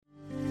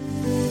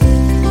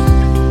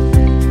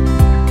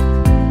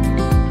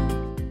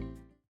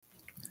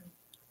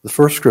The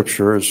first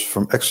scripture is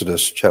from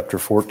Exodus chapter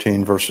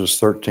 14, verses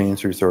 13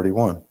 through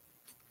 31.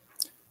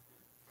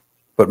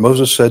 But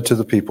Moses said to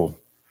the people,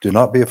 "Do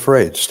not be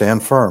afraid,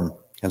 stand firm,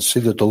 and see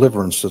the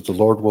deliverance that the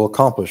Lord will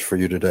accomplish for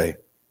you today.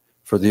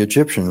 For the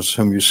Egyptians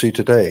whom you see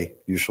today,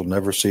 you shall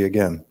never see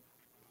again.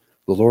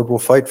 The Lord will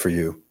fight for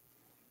you,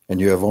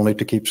 and you have only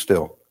to keep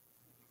still."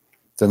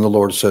 Then the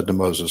Lord said to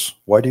Moses,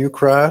 "Why do you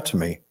cry out to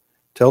me?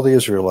 Tell the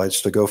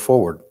Israelites to go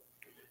forward.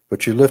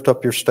 But you lift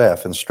up your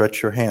staff and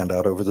stretch your hand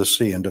out over the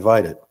sea and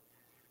divide it,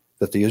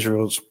 that the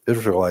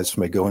Israelites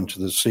may go into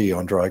the sea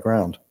on dry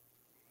ground.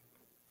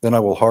 Then I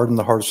will harden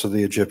the hearts of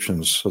the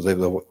Egyptians, so they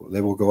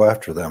will go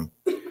after them.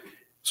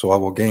 So I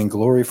will gain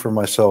glory for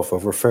myself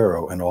over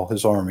Pharaoh and all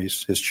his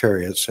armies, his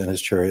chariots, and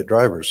his chariot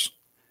drivers.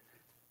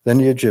 Then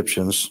the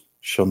Egyptians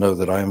shall know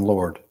that I am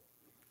Lord,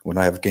 when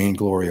I have gained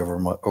glory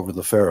over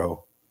the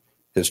Pharaoh,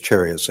 his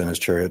chariots, and his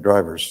chariot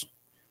drivers."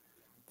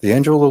 The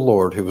angel of the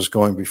Lord, who was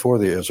going before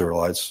the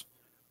Israelites,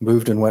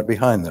 moved and went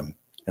behind them,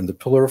 and the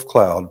pillar of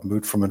cloud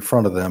moved from in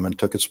front of them and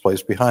took its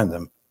place behind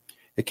them.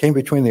 It came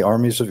between the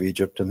armies of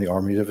Egypt and the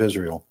armies of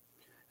Israel,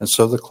 and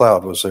so the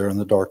cloud was there in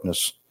the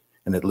darkness,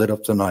 and it lit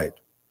up the night.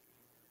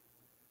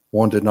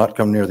 One did not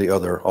come near the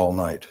other all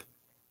night.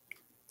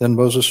 Then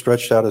Moses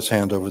stretched out his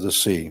hand over the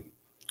sea,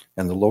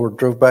 and the Lord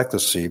drove back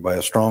the sea by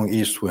a strong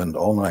east wind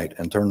all night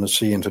and turned the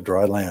sea into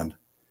dry land,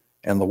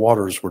 and the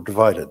waters were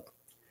divided.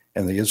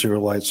 And the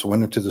Israelites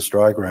went into this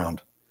dry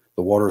ground,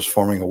 the waters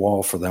forming a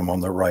wall for them on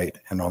their right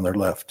and on their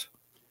left.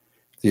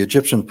 The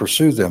Egyptians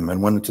pursued them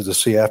and went into the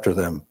sea after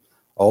them,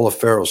 all of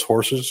Pharaoh's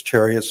horses,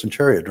 chariots, and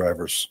chariot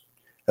drivers.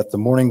 At the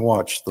morning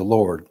watch, the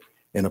Lord,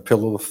 in a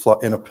pillar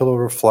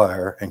of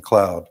fire and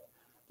cloud,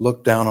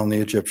 looked down on the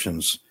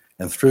Egyptians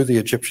and threw the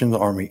Egyptian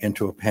army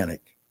into a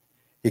panic.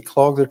 He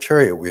clogged their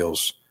chariot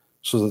wheels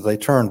so that they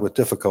turned with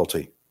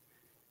difficulty.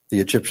 The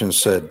Egyptians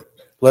said,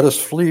 "Let us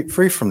flee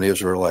free from the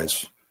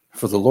Israelites,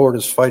 for the Lord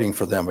is fighting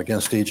for them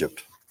against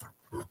Egypt."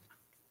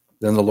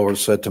 Then the Lord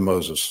said to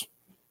Moses,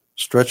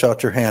 "Stretch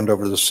out your hand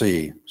over the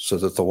sea, so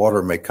that the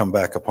water may come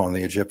back upon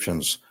the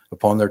Egyptians,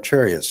 upon their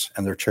chariots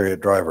and their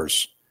chariot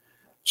drivers."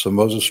 So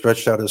Moses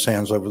stretched out his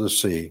hands over the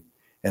sea,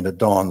 and at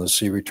dawn the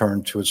sea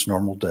returned to its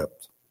normal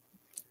depth,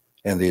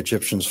 and the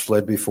Egyptians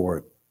fled before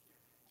it.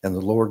 And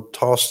the Lord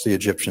tossed the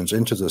Egyptians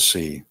into the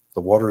sea.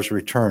 The waters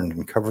returned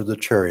and covered the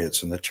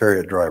chariots and the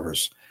chariot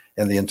drivers,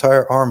 and the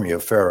entire army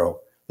of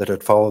Pharaoh that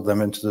had followed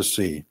them into the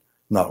sea.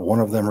 Not one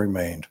of them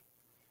remained.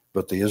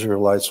 But the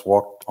Israelites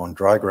walked on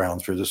dry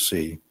ground through the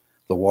sea,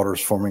 the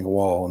waters forming a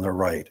wall on their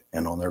right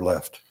and on their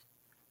left.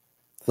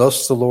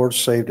 Thus the Lord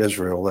saved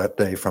Israel that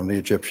day from the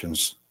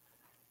Egyptians,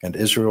 and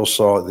Israel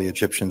saw the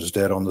Egyptians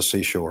dead on the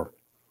seashore.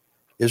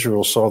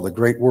 Israel saw the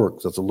great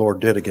work that the Lord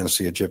did against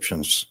the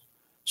Egyptians.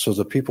 So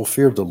the people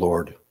feared the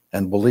Lord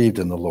and believed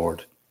in the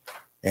Lord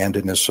and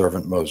in his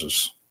servant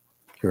Moses.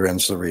 Here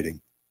ends the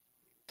reading.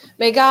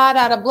 May God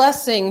add a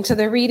blessing to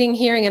the reading,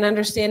 hearing, and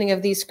understanding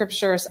of these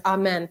scriptures.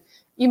 Amen.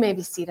 You may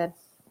be seated.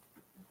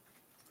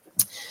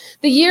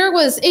 The year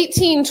was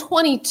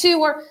 1822,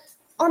 or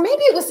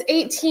maybe it was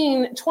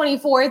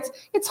 1824.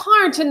 It's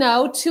hard to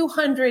know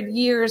 200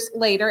 years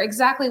later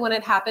exactly when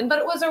it happened, but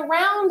it was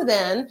around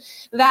then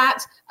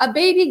that a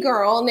baby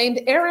girl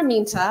named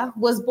Araminta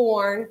was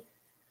born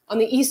on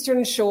the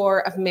eastern shore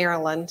of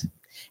Maryland.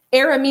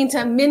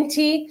 Araminta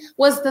Minty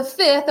was the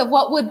fifth of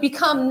what would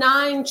become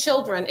 9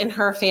 children in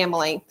her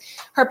family.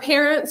 Her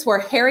parents were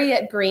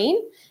Harriet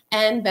Green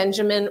and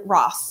Benjamin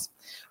Ross.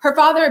 Her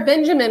father,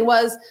 Benjamin,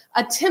 was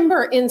a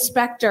timber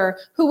inspector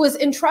who was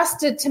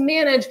entrusted to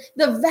manage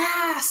the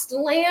vast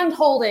land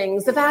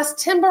holdings, the vast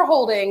timber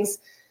holdings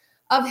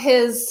of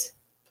his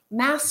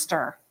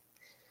master.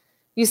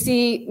 You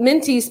see,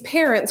 Minty's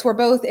parents were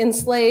both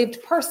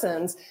enslaved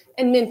persons,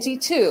 and Minty,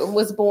 too,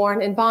 was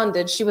born in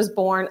bondage. She was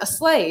born a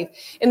slave.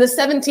 In the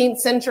 17th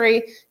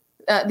century,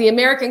 the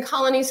American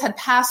colonies had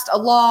passed a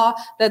law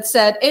that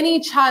said any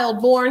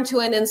child born to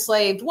an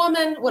enslaved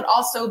woman would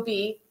also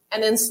be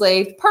an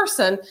enslaved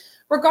person,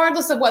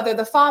 regardless of whether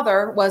the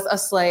father was a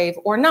slave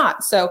or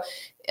not. So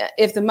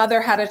if the mother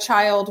had a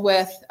child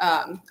with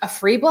a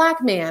free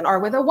black man or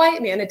with a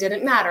white man, it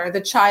didn't matter. The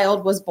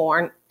child was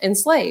born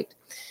enslaved.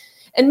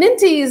 And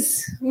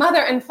Minty's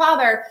mother and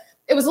father,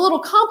 it was a little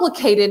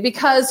complicated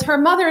because her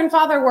mother and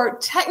father were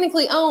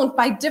technically owned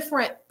by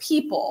different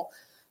people.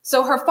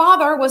 So her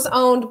father was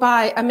owned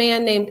by a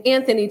man named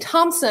Anthony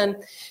Thompson,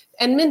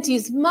 and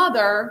Minty's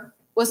mother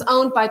was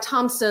owned by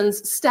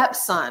Thompson's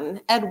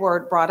stepson,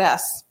 Edward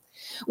Broadus.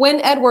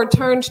 When Edward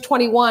turned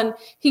 21,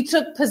 he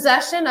took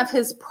possession of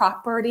his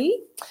property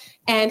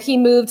and he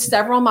moved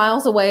several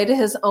miles away to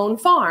his own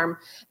farm.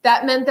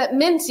 That meant that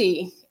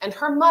Minty and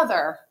her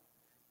mother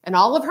and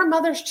all of her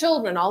mother's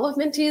children, all of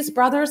Minty's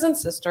brothers and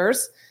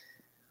sisters,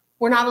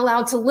 were not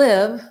allowed to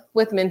live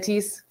with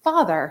Minty's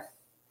father.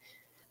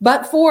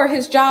 But for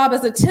his job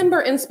as a timber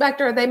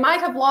inspector, they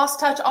might have lost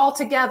touch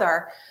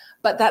altogether.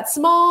 But that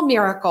small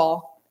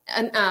miracle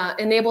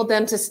enabled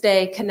them to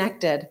stay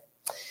connected.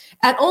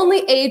 At only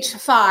age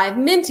 5,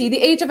 Minty,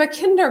 the age of a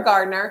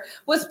kindergartner,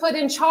 was put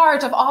in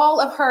charge of all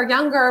of her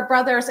younger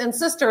brothers and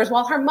sisters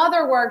while her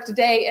mother worked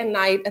day and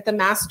night at the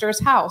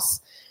master's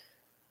house.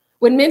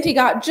 When Minty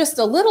got just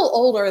a little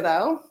older,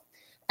 though,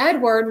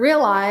 Edward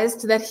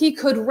realized that he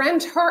could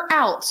rent her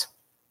out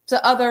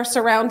to other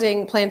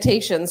surrounding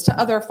plantations, to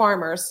other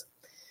farmers.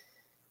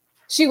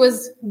 She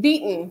was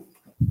beaten,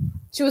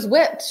 she was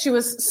whipped, she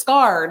was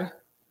scarred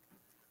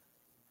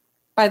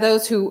by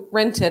those who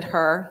rented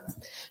her.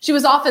 She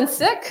was often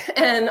sick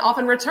and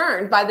often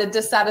returned by the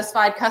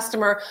dissatisfied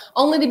customer,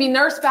 only to be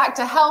nursed back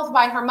to health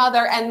by her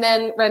mother and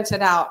then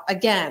rented out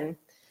again.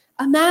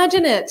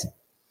 Imagine it.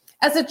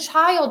 As a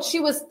child, she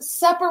was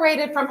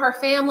separated from her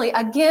family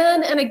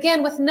again and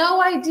again with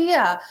no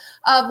idea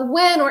of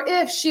when or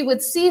if she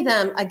would see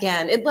them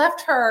again. It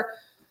left her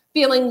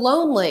feeling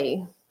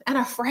lonely and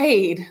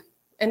afraid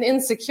and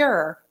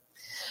insecure.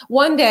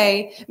 One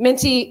day,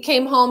 Minty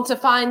came home to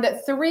find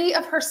that 3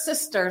 of her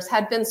sisters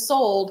had been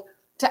sold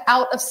to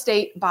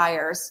out-of-state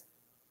buyers.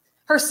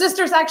 Her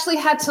sisters actually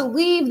had to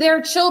leave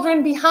their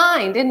children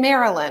behind in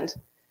Maryland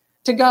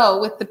to go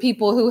with the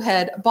people who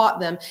had bought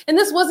them. And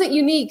this wasn't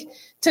unique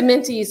to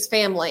Minty's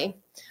family.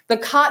 The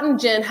cotton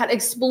gin had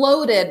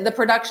exploded the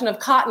production of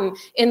cotton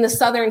in the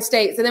southern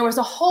states, and there was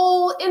a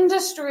whole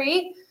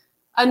industry,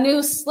 a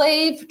new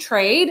slave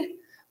trade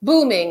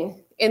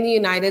booming in the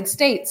United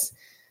States.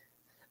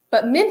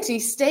 But Minty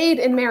stayed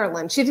in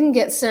Maryland. She didn't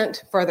get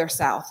sent further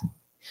south.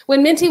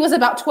 When Minty was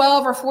about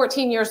 12 or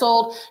 14 years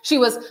old, she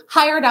was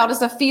hired out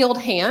as a field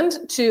hand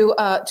to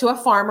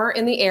a farmer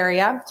in the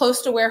area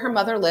close to where her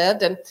mother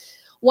lived. And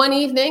one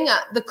evening,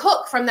 the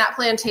cook from that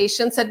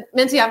plantation said,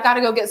 "Minty, I've got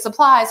to go get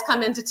supplies.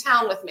 Come into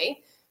town with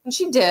me." And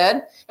she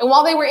did. And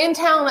while they were in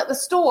town at the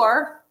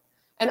store,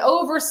 an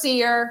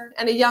overseer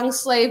and a young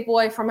slave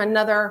boy from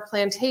another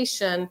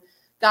plantation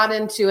got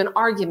into an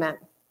argument.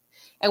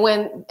 And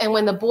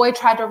when the boy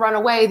tried to run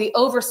away, the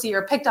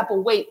overseer picked up a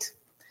weight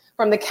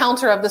from the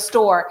counter of the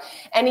store,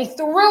 and he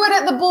threw it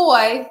at the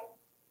boy,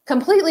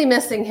 completely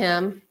missing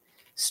him,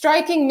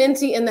 striking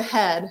Minty in the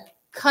head,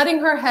 cutting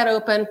her head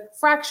open,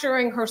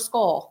 fracturing her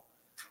skull.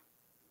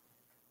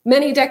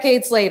 Many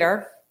decades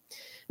later,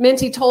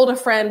 Minty told a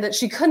friend that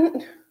she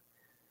couldn't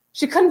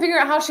figure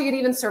out how she had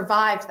even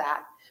survived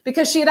that,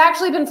 because she had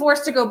actually been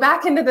forced to go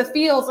back into the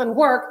fields and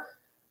work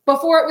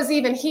before it was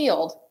even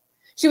healed.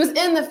 She was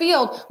in the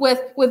field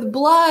with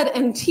blood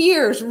and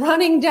tears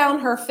running down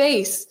her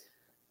face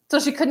till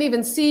she couldn't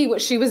even see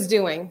what she was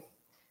doing.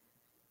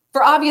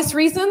 For obvious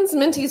reasons,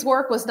 Minty's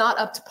work was not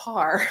up to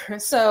par.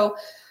 So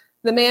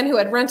the man who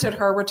had rented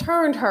her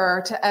returned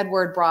her to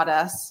Edward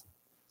Broadus.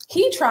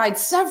 He tried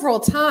several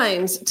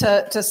times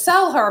to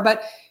sell her,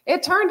 but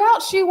it turned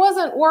out she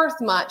wasn't worth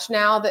much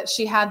now that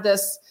she had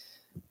this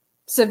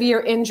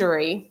severe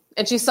injury.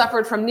 And she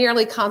suffered from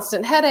nearly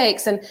constant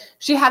headaches, and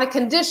she had a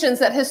condition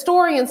that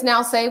historians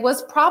now say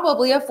was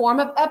probably a form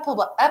of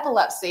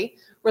epilepsy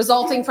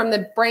resulting from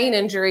the brain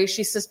injury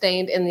she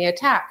sustained in the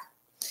attack.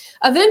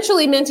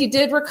 Eventually, Minty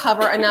did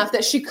recover enough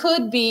that she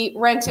could be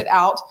rented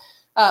out,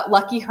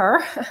 lucky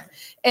her,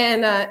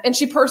 and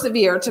she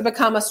persevered to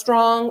become a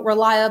strong,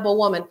 reliable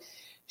woman.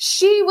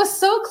 She was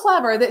so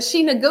clever that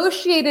she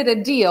negotiated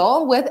a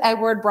deal with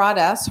Edward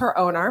Broadus, her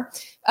owner,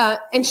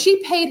 and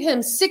she paid him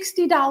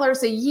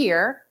 $60 a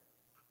year.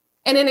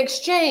 And in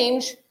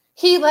exchange,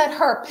 he let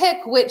her pick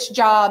which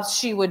jobs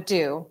she would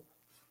do.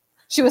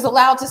 She was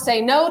allowed to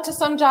say no to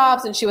some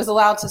jobs, and she was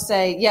allowed to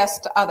say yes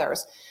to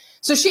others.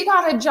 So she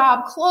got a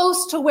job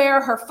close to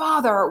where her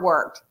father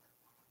worked.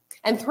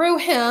 And through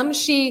him,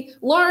 she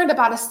learned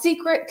about a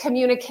secret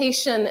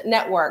communication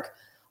network,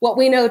 what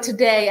we know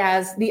today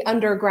as the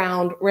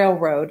Underground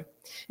Railroad.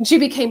 And she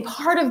became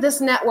part of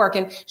this network,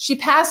 and she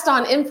passed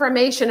on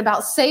information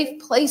about safe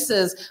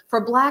places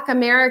for Black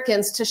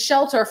Americans to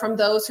shelter from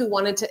those who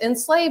wanted to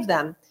enslave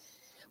them.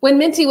 When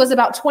Minty was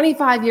about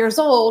 25 years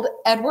old,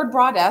 Edward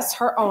Broadus,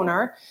 her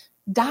owner,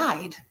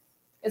 died.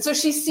 And so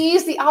she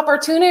seized the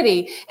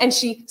opportunity and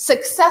she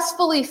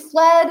successfully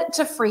fled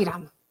to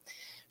freedom.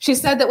 She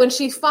said that when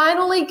she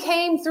finally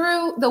came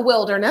through the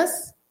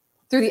wilderness,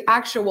 through the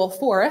actual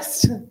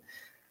forest,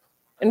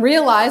 and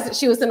realized that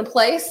she was in a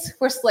place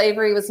where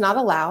slavery was not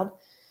allowed,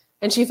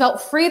 and she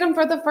felt freedom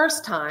for the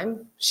first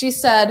time, she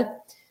said,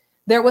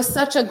 "There was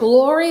such a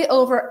glory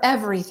over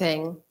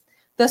everything.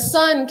 The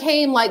sun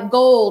came like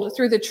gold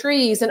through the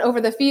trees and over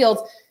the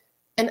fields,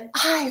 and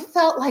I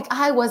felt like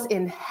I was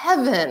in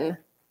heaven."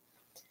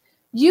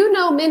 You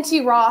know Minty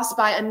Ross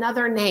by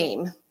another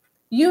name.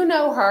 You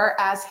know her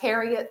as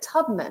Harriet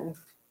Tubman.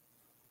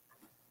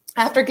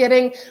 After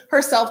getting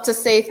herself to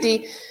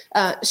safety,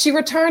 she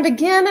returned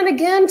again and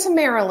again to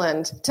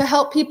Maryland to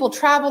help people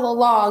travel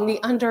along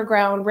the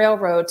Underground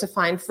Railroad to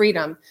find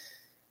freedom.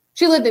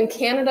 She lived in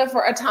Canada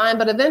for a time,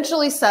 but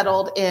eventually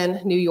settled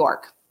in New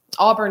York,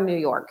 Auburn, New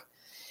York.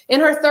 In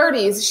her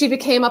 30s, she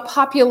became a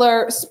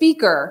popular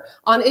speaker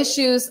on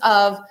issues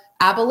of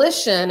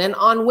abolition and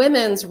on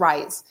women's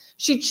rights.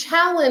 She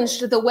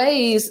challenged the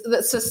ways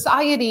that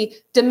society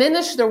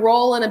diminished the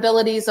role and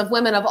abilities of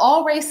women of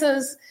all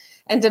races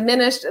and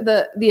diminished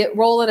the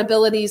role and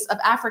abilities of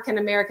African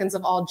Americans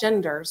of all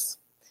genders.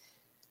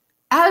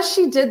 As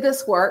she did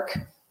this work,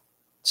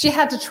 she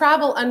had to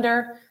travel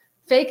under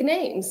fake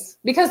names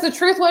because the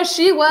truth was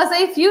she was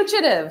a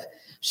fugitive.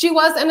 She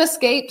was an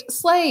escaped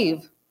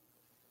slave.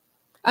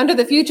 Under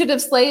the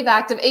Fugitive Slave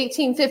Act of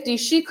 1850,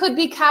 she could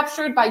be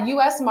captured by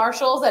U.S.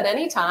 Marshals at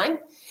any time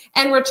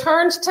and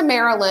returned to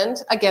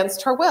Maryland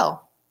against her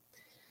will.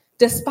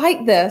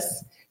 Despite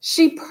this,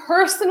 she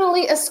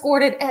personally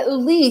escorted at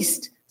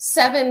least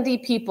 70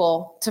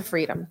 people to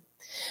freedom.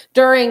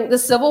 During the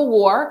Civil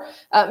War,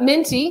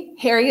 Minty,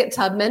 Harriet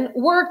Tubman,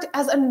 worked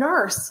as a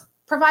nurse,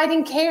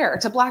 providing care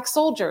to Black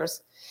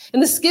soldiers.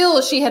 And the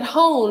skills she had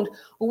honed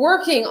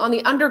working on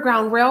the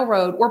Underground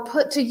Railroad were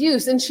put to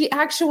use, and she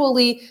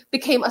actually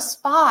became a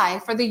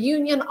spy for the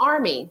Union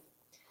Army.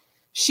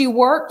 She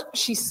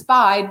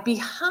spied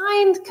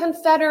behind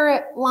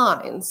Confederate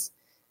lines.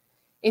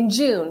 In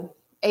June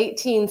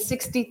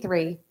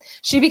 1863,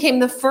 she became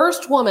the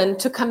first woman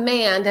to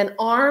command an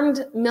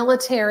armed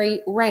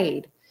military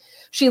raid.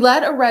 She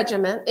led a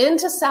regiment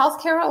into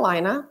South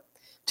Carolina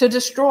to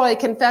destroy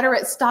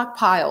Confederate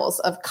stockpiles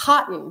of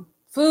cotton,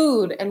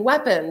 food, and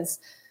weapons.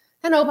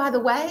 And oh, by the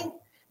way,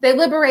 they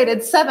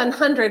liberated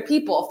 700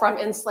 people from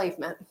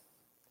enslavement.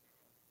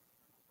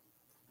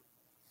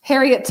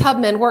 Harriet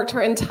Tubman worked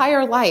her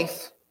entire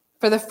life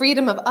for the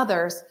freedom of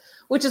others,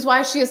 which is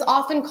why she is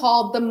often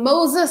called the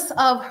Moses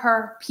of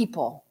her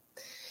people.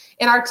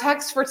 In our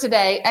text for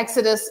today,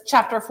 Exodus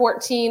chapter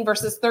 14,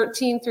 verses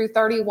 13 through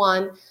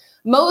 31,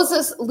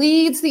 Moses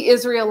leads the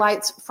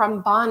Israelites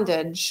from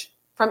bondage,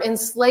 from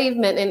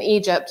enslavement in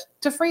Egypt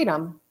to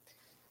freedom.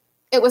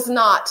 It was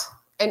not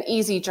an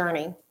easy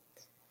journey.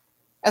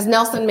 As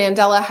Nelson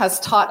Mandela has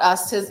taught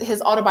us,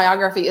 his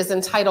autobiography is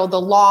entitled The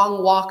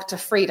Long Walk to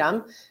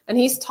Freedom, and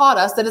he's taught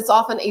us that it's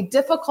often a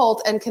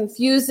difficult and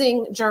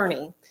confusing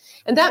journey.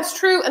 And that's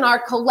true in our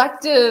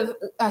collective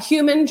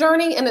human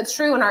journey, and it's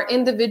true in our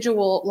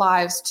individual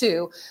lives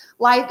too.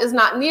 Life is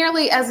not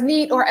nearly as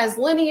neat or as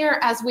linear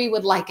as we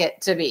would like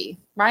it to be,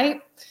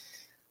 right?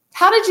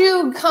 How did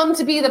you come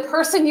to be the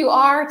person you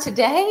are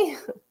today?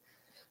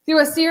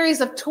 Through a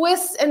series of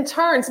twists and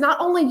turns, not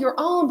only your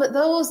own, but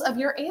those of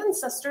your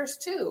ancestors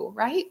too,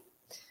 right?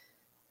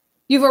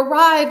 You've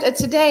arrived at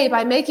today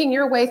by making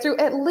your way through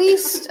at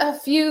least a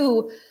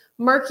few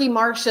murky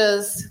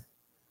marshes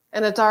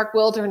and a dark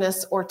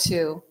wilderness or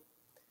two.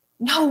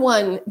 No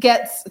one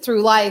gets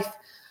through life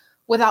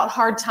without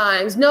hard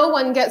times. No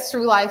one gets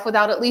through life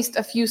without at least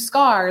a few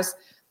scars.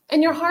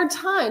 And your hard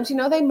times,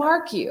 they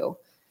mark you.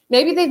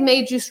 Maybe they've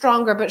made you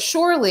stronger, but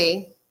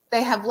surely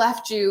they have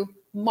left you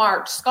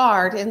marked,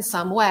 scarred in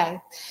some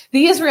way.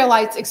 The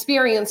Israelites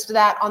experienced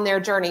that on their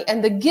journey.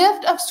 And the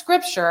gift of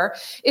Scripture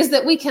is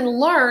that we can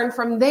learn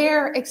from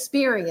their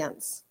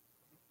experience.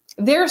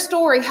 Their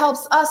story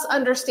helps us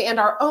understand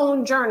our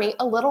own journey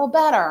a little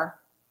better.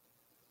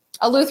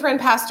 A Lutheran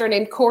pastor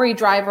named Corey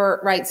Driver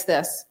writes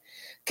this: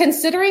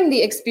 considering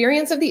the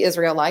experience of the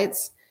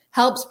Israelites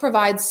helps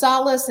provide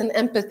solace and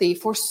empathy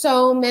for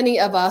so many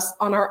of us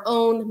on our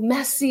own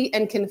messy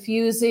and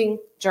confusing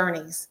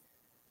journeys.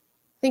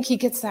 I think he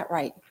gets that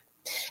right.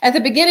 At the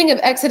beginning of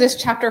Exodus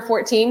chapter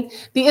 14,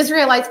 the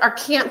Israelites are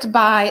camped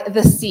by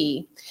the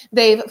sea.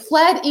 They've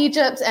fled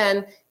Egypt,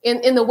 and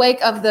in the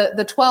wake of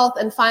the 12th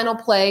and final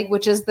plague,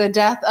 which is the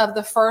death of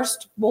the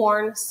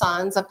firstborn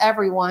sons of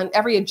everyone,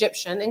 every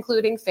Egyptian,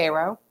 including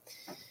Pharaoh.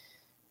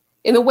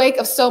 In the wake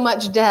of so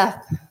much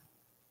death,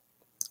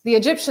 the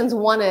Egyptians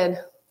wanted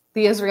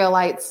the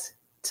Israelites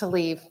to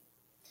leave.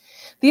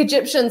 The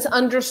Egyptians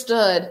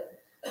understood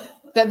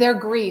that their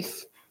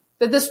grief,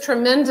 that this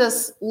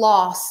tremendous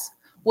loss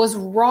was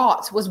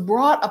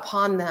brought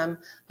upon them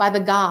by the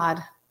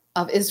God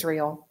of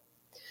Israel.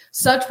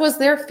 Such was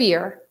their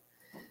fear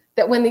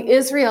that when the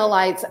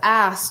Israelites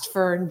asked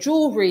for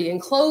jewelry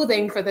and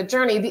clothing for the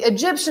journey, the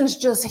Egyptians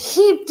just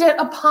heaped it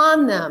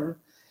upon them.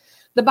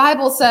 The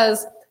Bible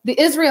says the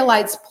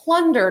Israelites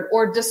plundered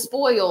or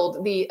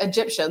despoiled the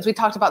Egyptians. We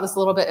talked about this a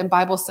little bit in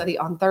Bible study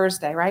on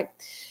Thursday, right?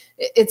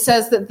 It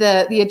says that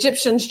the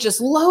Egyptians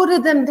just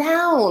loaded them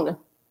down.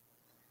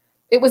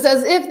 It was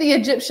as if the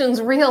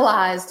Egyptians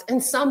realized in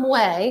some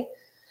way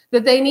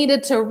that they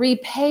needed to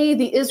repay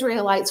the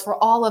Israelites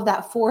for all of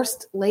that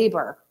forced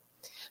labor.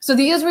 So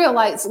the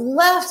Israelites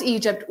left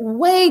Egypt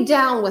way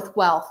down with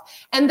wealth,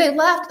 and they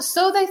left,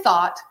 so they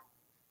thought,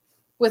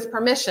 with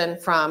permission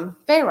from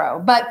Pharaoh.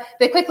 But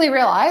they quickly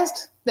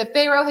realized that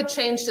Pharaoh had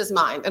changed his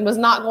mind and was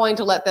not going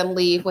to let them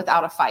leave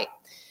without a fight.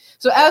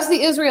 So as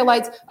the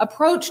Israelites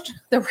approached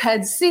the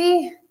Red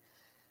Sea,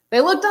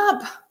 they looked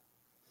up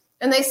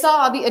and they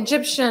saw the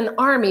Egyptian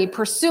army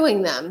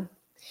pursuing them.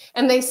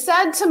 And they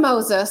said to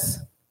Moses,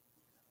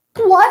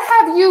 "What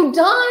have you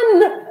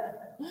done?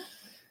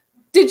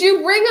 Did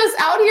you bring us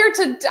out here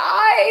to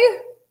die?"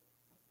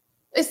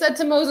 They said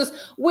to Moses,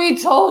 "We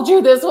told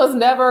you this was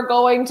never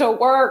going to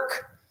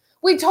work.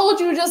 We told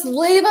you to just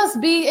leave us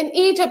be in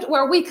Egypt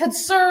where we could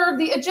serve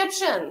the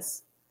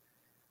Egyptians."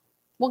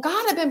 Well,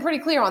 God had been pretty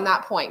clear on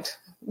that point.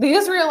 The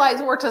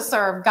Israelites were to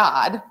serve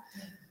God,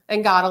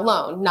 and God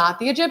alone, not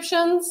the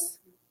Egyptians,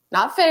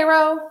 not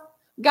Pharaoh,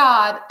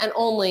 God and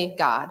only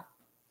God.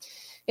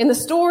 In the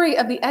story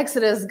of the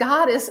Exodus,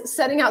 God is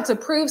setting out to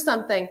prove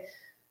something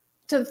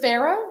to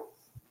Pharaoh,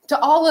 to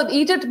all of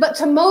Egypt, but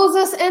to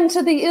Moses and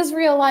to the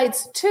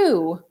Israelites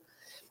too.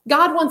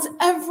 God wants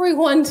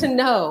everyone to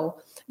know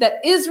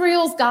that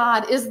Israel's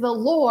God is the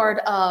Lord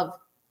of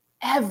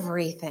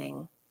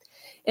everything.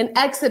 In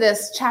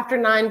Exodus chapter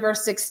 9,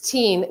 verse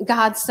 16,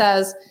 God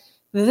says,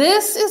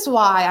 "This is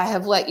why I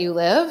have let you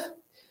live,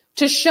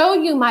 to show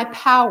you my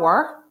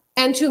power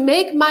and to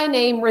make my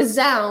name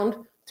resound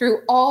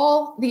through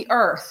all the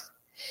earth."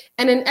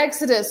 And in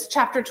Exodus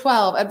chapter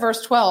 12, at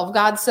verse 12,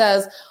 God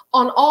says,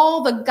 "On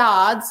all the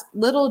gods,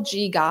 little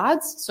g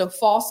gods, so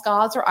false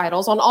gods or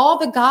idols, on all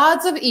the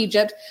gods of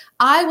Egypt,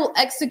 I will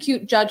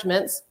execute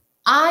judgments.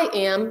 I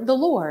am the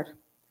Lord."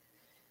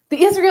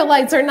 The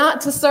Israelites are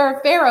not to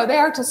serve Pharaoh. They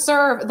are to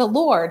serve the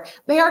Lord.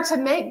 They are to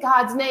make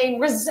God's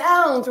name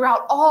resound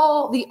throughout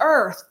all the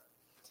earth.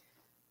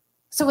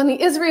 So when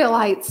the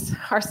Israelites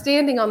are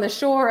standing on the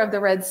shore of the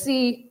Red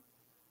Sea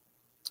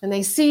and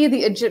they see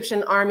the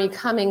Egyptian army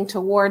coming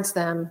towards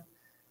them,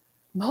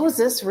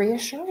 Moses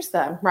reassures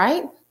them,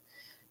 right?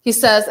 He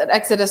says at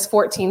Exodus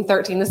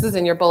 14:13, this is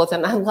in your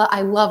bulletin.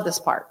 I love this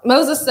part.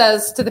 Moses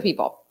says to the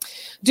people,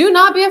 "Do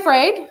not be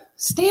afraid.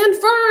 Stand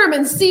firm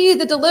and see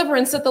the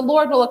deliverance that the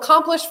Lord will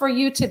accomplish for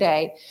you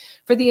today.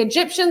 For the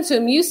Egyptians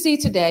whom you see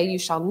today, you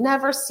shall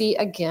never see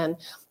again.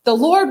 The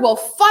Lord will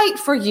fight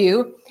for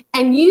you,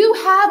 and you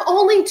have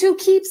only to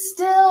keep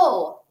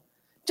still."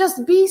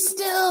 Just be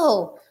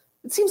still.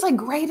 It seems like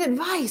great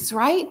advice,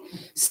 right?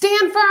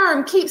 Stand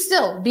firm, keep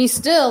still, be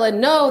still,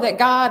 and know that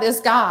God is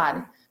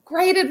God.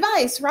 Great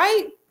advice,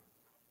 right?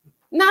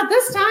 Not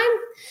this time,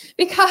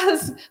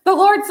 because the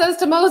Lord says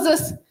to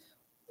Moses,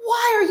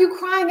 "Why are you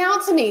crying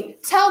out to me?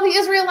 Tell the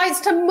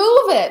Israelites to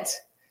move it."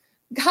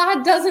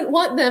 God doesn't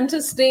want them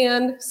to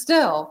stand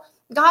still.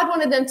 God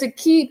wanted them to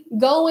keep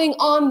going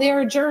on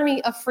their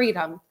journey of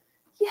freedom.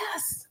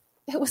 Yes,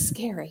 it was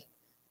scary.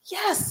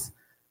 Yes,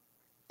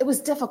 it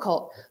was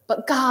difficult,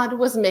 but God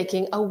was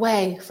making a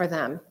way for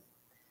them.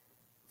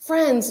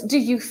 Friends, do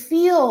you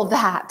feel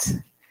that?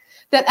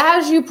 That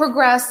as you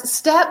progress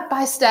step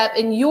by step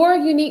in your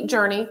unique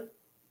journey,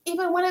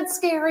 even when it's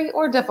scary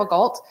or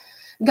difficult,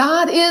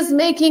 God is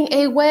making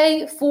a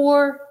way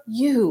for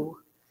you.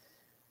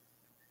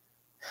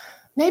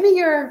 Maybe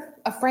you're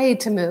afraid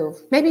to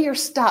move. Maybe you're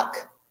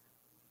stuck.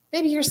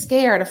 Maybe you're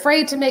scared,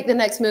 afraid to make the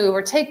next move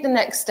or take the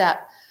next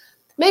step.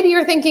 Maybe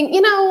you're thinking,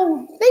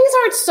 things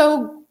aren't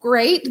so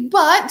great,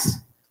 but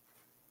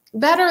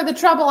better the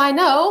trouble I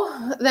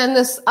know than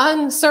this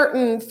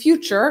uncertain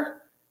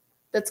future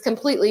that's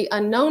completely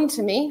unknown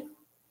to me.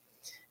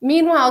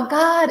 Meanwhile,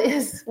 God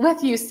is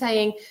with you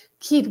saying,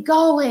 keep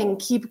going,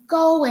 keep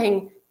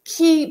going,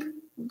 keep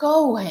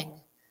going.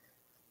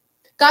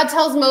 God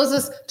tells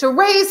Moses to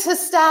raise his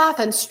staff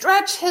and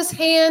stretch his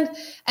hand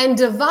and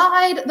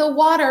divide the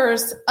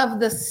waters of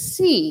the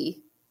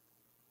sea.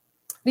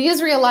 The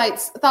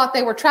Israelites thought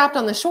they were trapped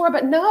on the shore,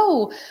 but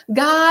no,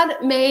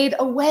 God made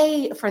a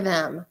way for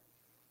them.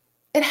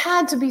 It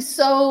had to be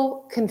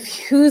so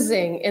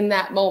confusing in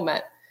that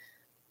moment.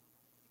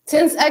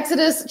 Since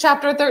Exodus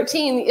chapter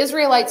 13, the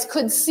Israelites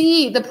could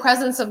see the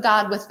presence of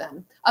God with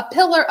them, a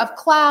pillar of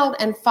cloud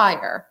and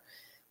fire.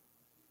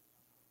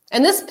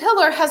 And this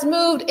pillar has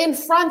moved in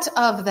front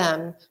of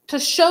them to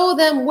show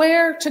them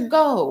where to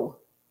go.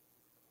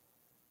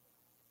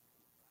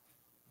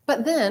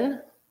 But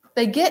then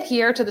they get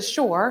here to the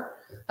shore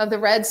of the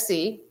Red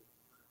Sea,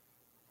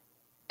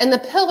 and the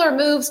pillar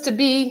moves to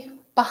be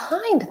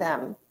behind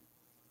them,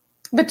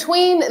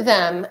 between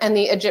them and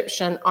the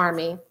Egyptian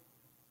army.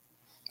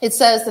 It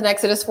says in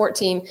Exodus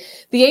 14,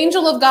 the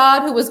angel of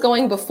God who was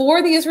going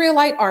before the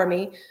Israelite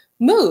army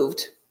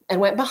moved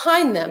and went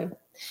behind them.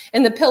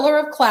 And the pillar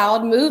of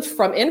cloud moved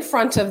from in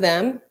front of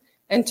them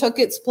and took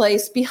its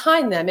place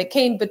behind them. It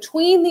came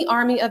between the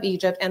army of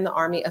Egypt and the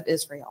army of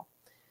Israel.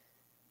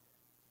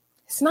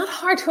 It's not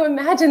hard to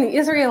imagine the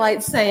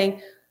Israelites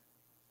saying,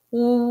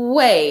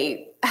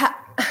 wait,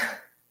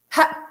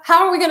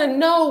 how are we going to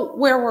know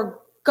where we're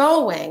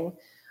going?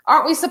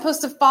 Aren't we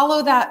supposed to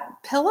follow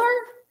that pillar?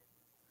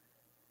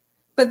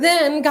 But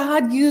then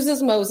God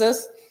uses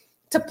Moses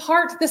to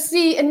part the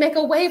sea and make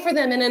a way for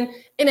them in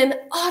an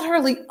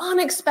utterly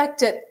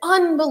unexpected,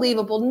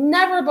 unbelievable,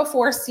 never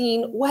before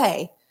seen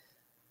way.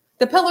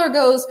 The pillar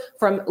goes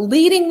from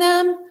leading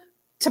them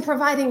to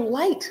providing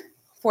light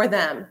for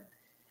them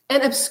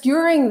and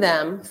obscuring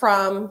them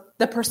from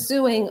the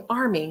pursuing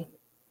army.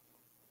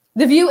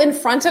 The view in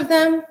front of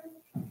them,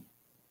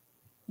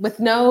 with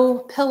no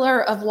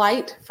pillar of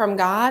light from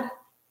God,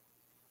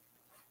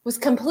 was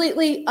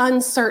completely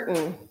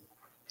uncertain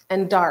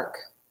and dark.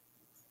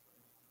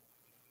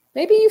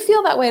 Maybe you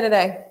feel that way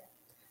today.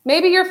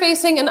 Maybe you're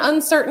facing an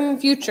uncertain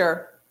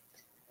future.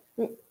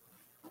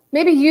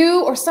 Maybe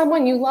you or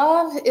someone you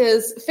love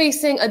is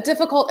facing a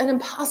difficult and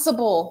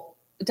impossible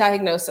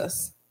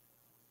diagnosis.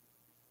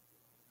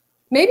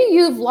 Maybe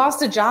you've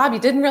lost a job you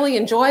didn't really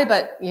enjoy,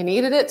 but you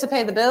needed it to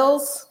pay the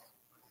bills.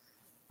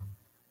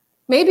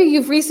 Maybe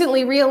you've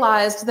recently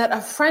realized that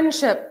a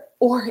friendship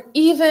or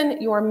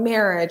even your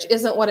marriage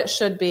isn't what it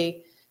should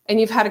be, and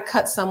you've had to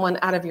cut someone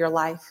out of your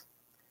life.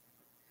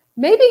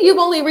 Maybe you've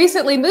only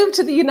recently moved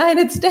to the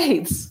United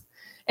States,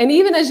 and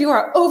even as you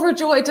are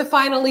overjoyed to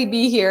finally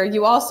be here,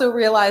 you also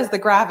realize the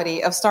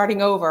gravity of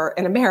starting over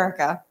in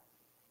America.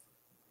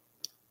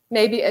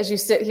 Maybe as you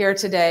sit here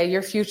today,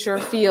 your future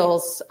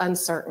feels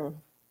uncertain.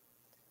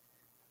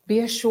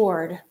 Be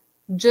assured,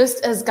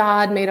 just as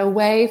God made a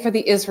way for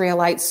the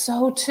Israelites,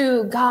 so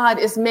too God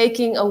is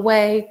making a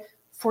way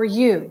for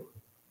you.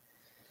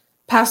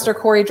 Pastor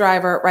Corey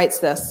Driver writes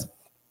this: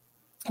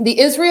 the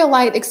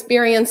Israelite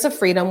experience of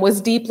freedom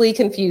was deeply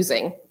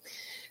confusing.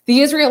 The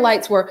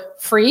Israelites were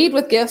freed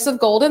with gifts of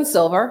gold and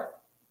silver,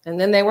 and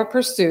then they were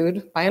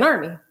pursued by an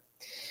army.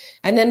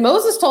 And then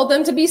Moses told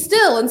them to be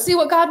still and see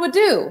what God would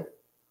do.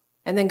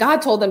 And then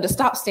God told them to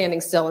stop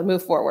standing still and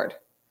move forward.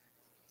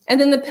 And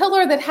then the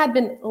pillar that had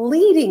been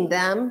leading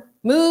them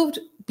moved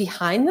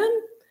behind them.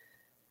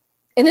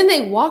 And then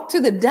they walked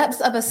through the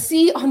depths of a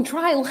sea on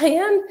dry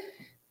land.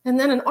 And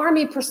then an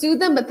army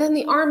pursued them, but then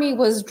the army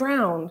was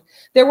drowned.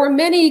 There were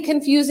many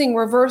confusing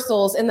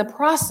reversals in the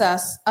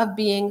process of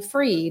being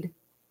freed.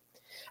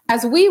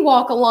 As we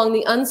walk along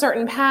the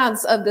uncertain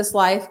paths of this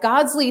life,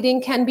 God's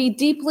leading can be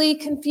deeply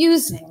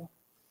confusing.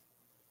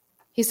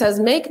 He says,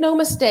 make no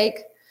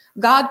mistake,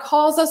 God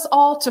calls us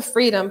all to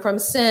freedom from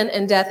sin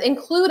and death,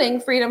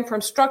 including freedom from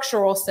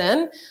structural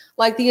sin,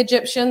 like the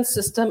Egyptian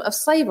system of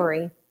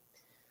slavery.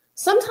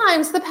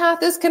 Sometimes the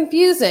path is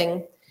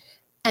confusing,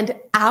 and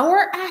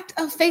our act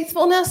of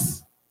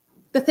faithfulness,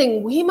 the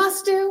thing we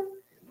must do,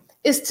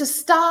 is to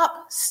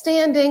stop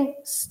standing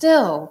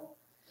still,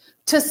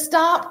 to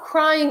stop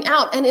crying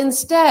out, and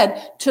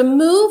instead to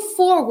move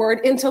forward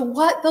into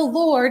what the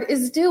Lord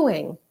is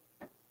doing.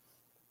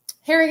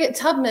 Harriet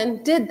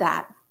Tubman did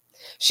that.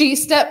 She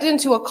stepped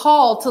into a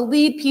call to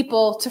lead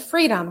people to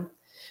freedom.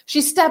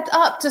 She stepped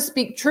up to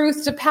speak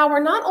truth to power,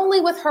 not only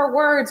with her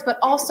words, but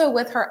also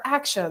with her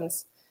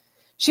actions.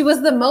 She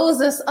was the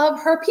Moses of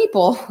her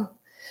people,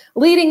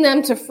 leading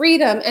them to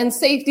freedom and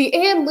safety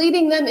and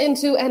leading them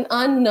into an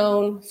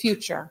unknown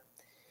future.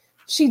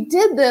 She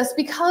did this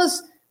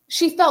because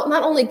she felt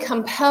not only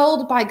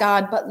compelled by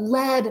God, but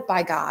led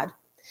by God.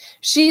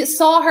 She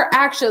saw her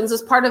actions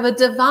as part of a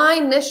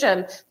divine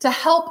mission to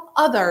help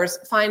others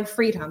find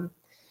freedom.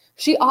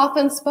 She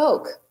often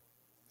spoke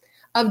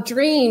of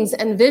dreams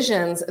and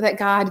visions that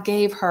God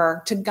gave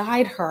her to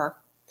guide her.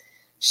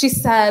 She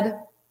said,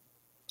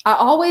 I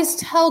always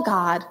tell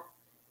God,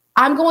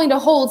 I'm going to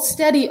hold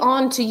steady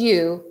on to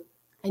you,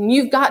 and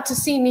you've got to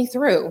see me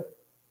through.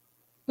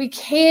 We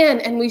can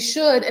and we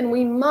should and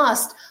we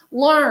must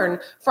learn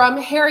from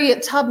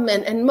Harriet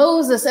Tubman and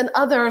Moses and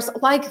others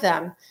like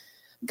them.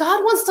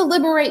 God wants to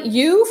liberate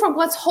you from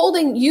what's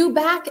holding you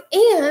back,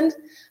 and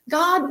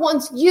God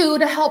wants you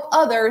to help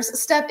others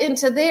step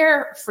into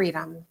their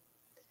freedom.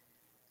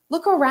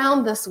 Look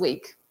around this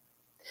week.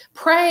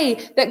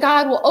 Pray that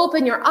God will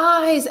open your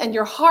eyes and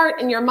your heart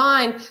and your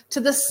mind to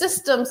the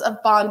systems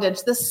of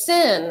bondage, the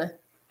sin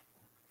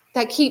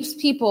that keeps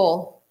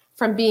people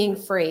from being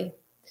free.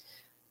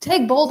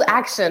 Take bold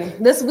action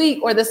this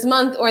week or this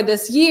month or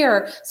this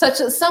year, such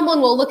that someone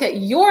will look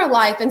at your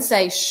life and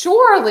say,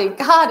 surely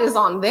God is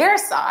on their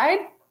side.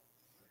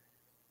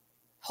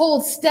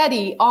 Hold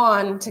steady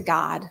on to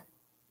God,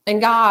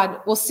 and God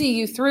will see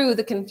you through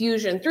the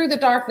confusion, through the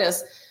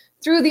darkness,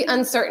 through the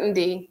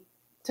uncertainty,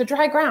 to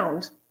dry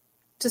ground,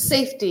 to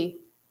safety,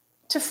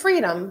 to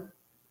freedom,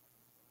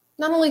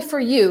 not only for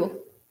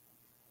you,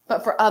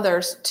 but for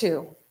others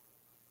too.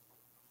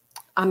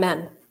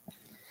 Amen.